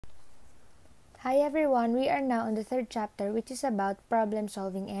Hi everyone, we are now on the third chapter, which is about problem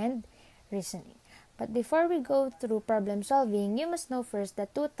solving and reasoning. But before we go through problem solving, you must know first the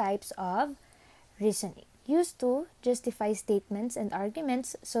two types of reasoning. Used to justify statements and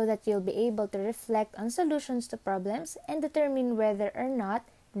arguments so that you'll be able to reflect on solutions to problems and determine whether or not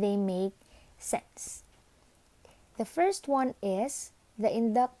they make sense. The first one is the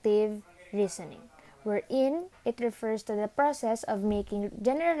inductive reasoning, wherein it refers to the process of making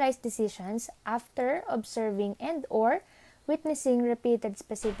generalized decisions after observing and or witnessing repeated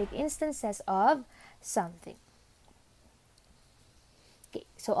specific instances of something. Okay,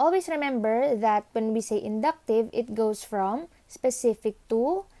 so always remember that when we say inductive, it goes from specific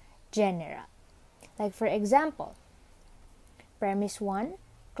to general. Like for example, premise 1,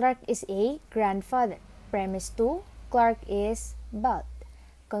 Clark is a grandfather. Premise 2, Clark is bald.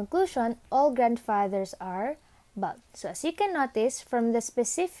 Conclusion, all grandfathers are bald. So as you can notice from the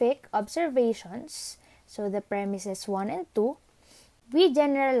specific observations, so the premises 1 and 2, we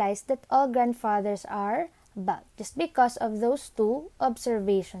generalize that all grandfathers are bald just because of those two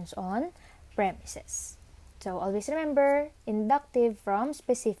observations on premises. So always remember, inductive from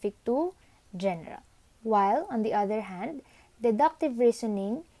specific to general. While on the other hand, deductive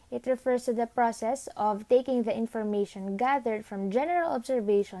reasoning, it refers to the process of taking the information gathered from general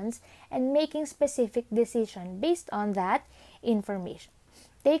observations and making specific decision based on that information.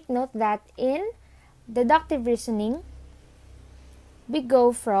 Take note that in deductive reasoning, we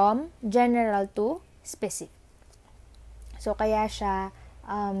go from general to specific. So, kaya siya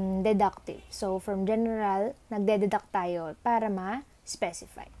deductive. So, from general, nagde-deduct tayo para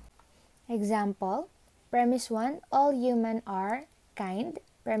ma-specify. Example, premise 1, all human are kind.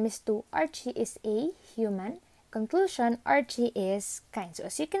 Premise 2, Archie is a human. Conclusion, Archie is kind. So,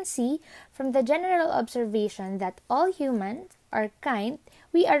 as you can see, from the general observation that all humans are kind,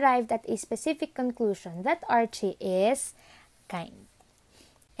 we arrived at a specific conclusion that Archie is kind.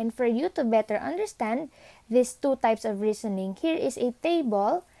 And for you to better understand these two types of reasoning, here is a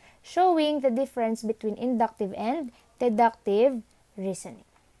table showing the difference between inductive and deductive reasoning.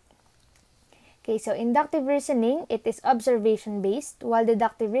 Okay, so inductive reasoning, it is observation-based, while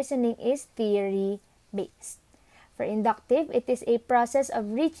deductive reasoning is theory-based. For inductive, it is a process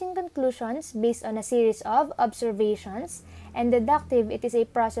of reaching conclusions based on a series of observations, and deductive, it is a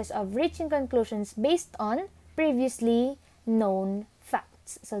process of reaching conclusions based on previously known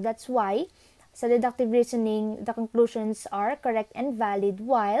facts. So that's why sa deductive reasoning, the conclusions are correct and valid,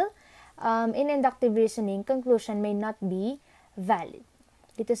 while in inductive reasoning, conclusion may not be valid.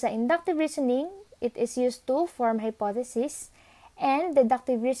 Dito sa inductive reasoning, it is used to form hypothesis, and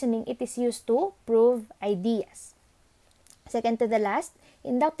deductive reasoning, it is used to prove ideas. Second to the last,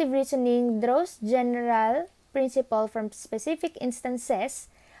 inductive reasoning draws general principle from specific instances,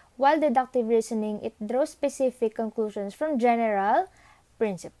 while deductive reasoning, it draws specific conclusions from general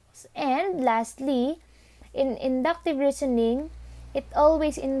principles. And lastly, in inductive reasoning, it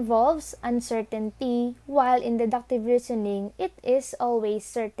always involves uncertainty, while in deductive reasoning, it is always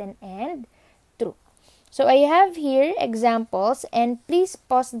certain and true. So I have here examples, and please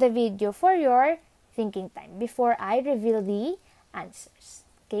pause the video for your thinking time before I reveal the answers.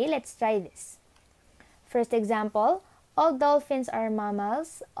 Okay, let's try this. First example, all dolphins are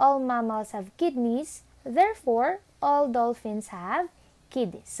mammals. All mammals have kidneys. Therefore, all dolphins have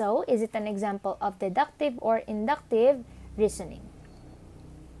kidneys. So, is it an example of deductive or inductive reasoning?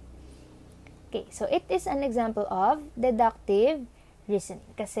 Okay, so it is an example of deductive reasoning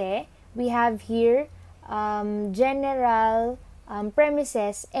kasi we have here general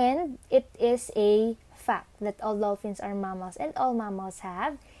premises, and it is a fact that all dolphins are mammals and all mammals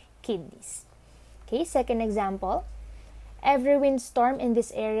have kidneys. Okay, second example, every windstorm in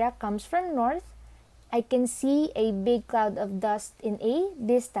this area comes from north. I can see a big cloud of dust in a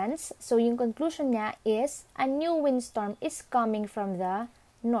distance. So, yung conclusion niya is a new windstorm is coming from the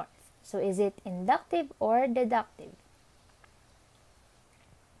north. So, is it inductive or deductive?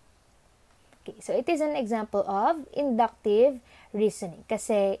 Okay, so it is an example of inductive reasoning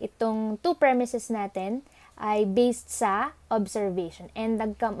kasi itong two premises natin ay based sa observation, and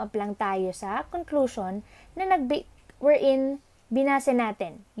nag-come up lang tayo sa conclusion na wherein binase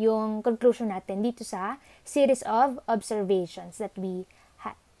natin yung conclusion natin dito sa series of observations that we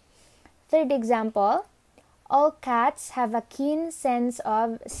had. Third example, all cats have a keen sense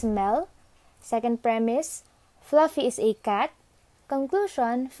of smell. Second premise, Fluffy is a cat.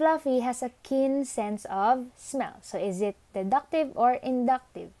 Conclusion, Fluffy has a keen sense of smell. So is it deductive or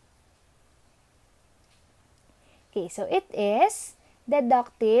inductive? Okay, so it is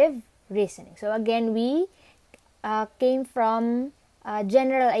deductive reasoning. So again, we came from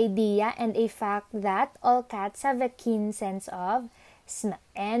general idea and a fact that all cats have a keen sense of smell.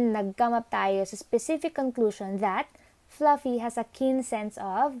 And nag-come up tayo sa specific conclusion that Fluffy has a keen sense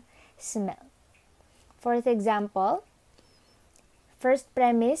of smell. Fourth example, first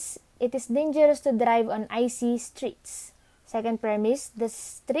premise, it is dangerous to drive on icy streets. Second premise, the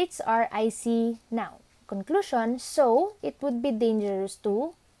streets are icy now. Conclusion, so it would be dangerous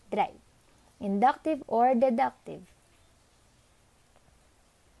to drive. Inductive or deductive?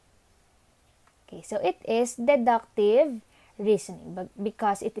 Okay, so it is deductive reasoning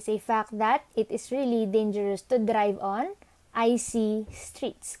because it is a fact that it is really dangerous to drive on icy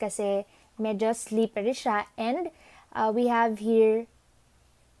streets kasi medyo slippery siya, and we have here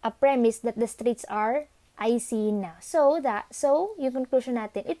a premise that the streets are icy now. So yung conclusion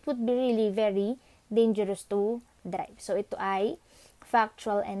natin, it would be really very dangerous to drive. So ito ay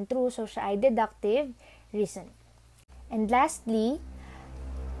factual and true, so siya ay deductive reasoning. And lastly,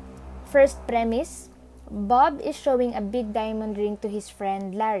 first premise, Bob is showing a big diamond ring to his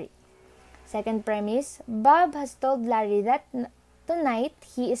friend Larry. Second premise, Bob has told Larry that tonight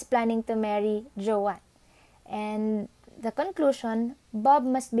he is planning to marry Joanne. And the conclusion, Bob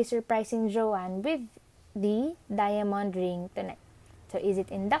must be surprising Joanne with the diamond ring tonight. So is it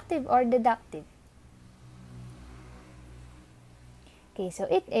inductive or deductive? Okay, so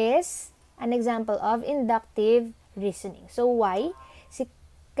it is an example of inductive reasoning. So why?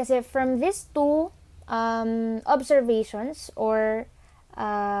 Kasi from these two observations or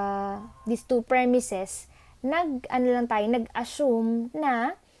these two premises, nag-assume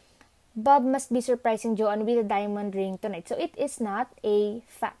na Bob must be surprising Joanne with a diamond ring tonight. So it is not a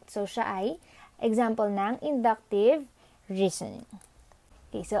fact. So siya ay example ng inductive reasoning.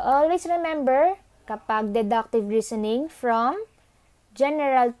 Okay, so always remember, kapag deductive reasoning from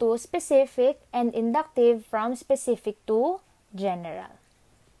general to specific and inductive from specific to general.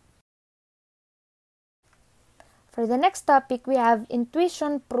 For the next topic, we have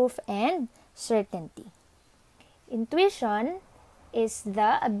intuition, proof, and certainty. Intuition is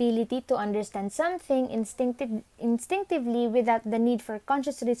the ability to understand something instinctively without the need for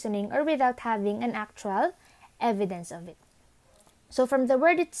conscious reasoning or without having an actual evidence of it. So from the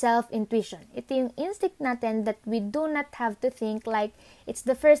word itself, intuition, ito yung instinct natin that we do not have to think, like it's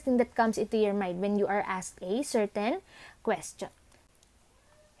the first thing that comes into your mind when you are asked a certain question.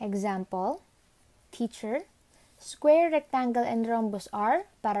 Example, teacher, square, rectangle, and rhombus are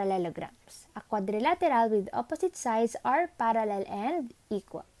parallelograms. A quadrilateral with opposite sides are parallel and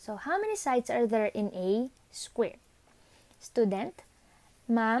equal. So, how many sides are there in a square? Student,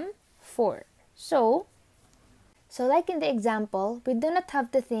 ma'am, 4. So like in the example, we do not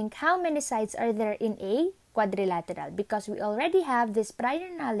have to think how many sides are there in a quadrilateral because we already have this prior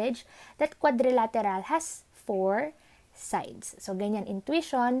knowledge that quadrilateral has 4 sides. So, ganyan,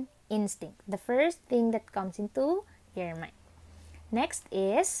 intuition, instinct. The first thing that comes into your mind. Next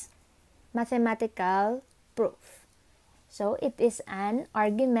is mathematical proof. So, it is an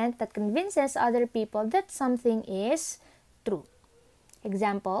argument that convinces other people that something is true.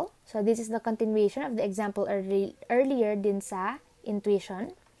 Example, so this is the continuation of the example earlier din sa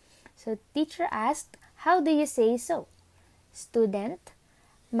intuition. So, teacher asked, how do you say so? Student,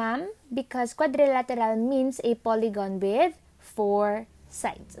 ma'am, because quadrilateral means a polygon with 4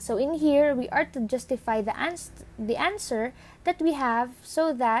 sides. So in here, we are to justify the answer that we have,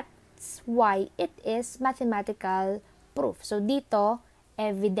 so that's why it is mathematical proof. So dito,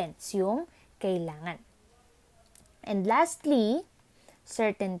 evidence yung kailangan. And lastly,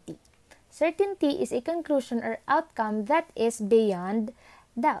 certainty. Certainty is a conclusion or outcome that is beyond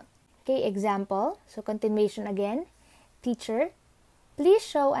doubt. Okay, example. So continuation again. Teacher, please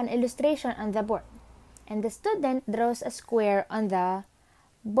show an illustration on the board. And the student draws a square on the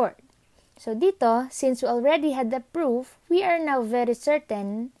board. So dito, since we already had the proof, we are now very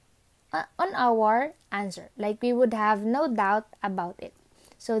certain on our answer. Like we would have no doubt about it.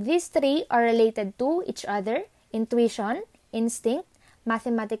 So these three are related to each other: intuition, instinct,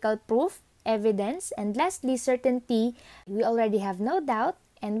 mathematical proof, evidence, and lastly, certainty. We already have no doubt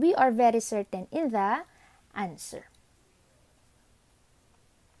and we are very certain in the answer.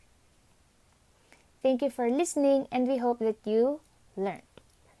 Thank you for listening, and we hope that you learned.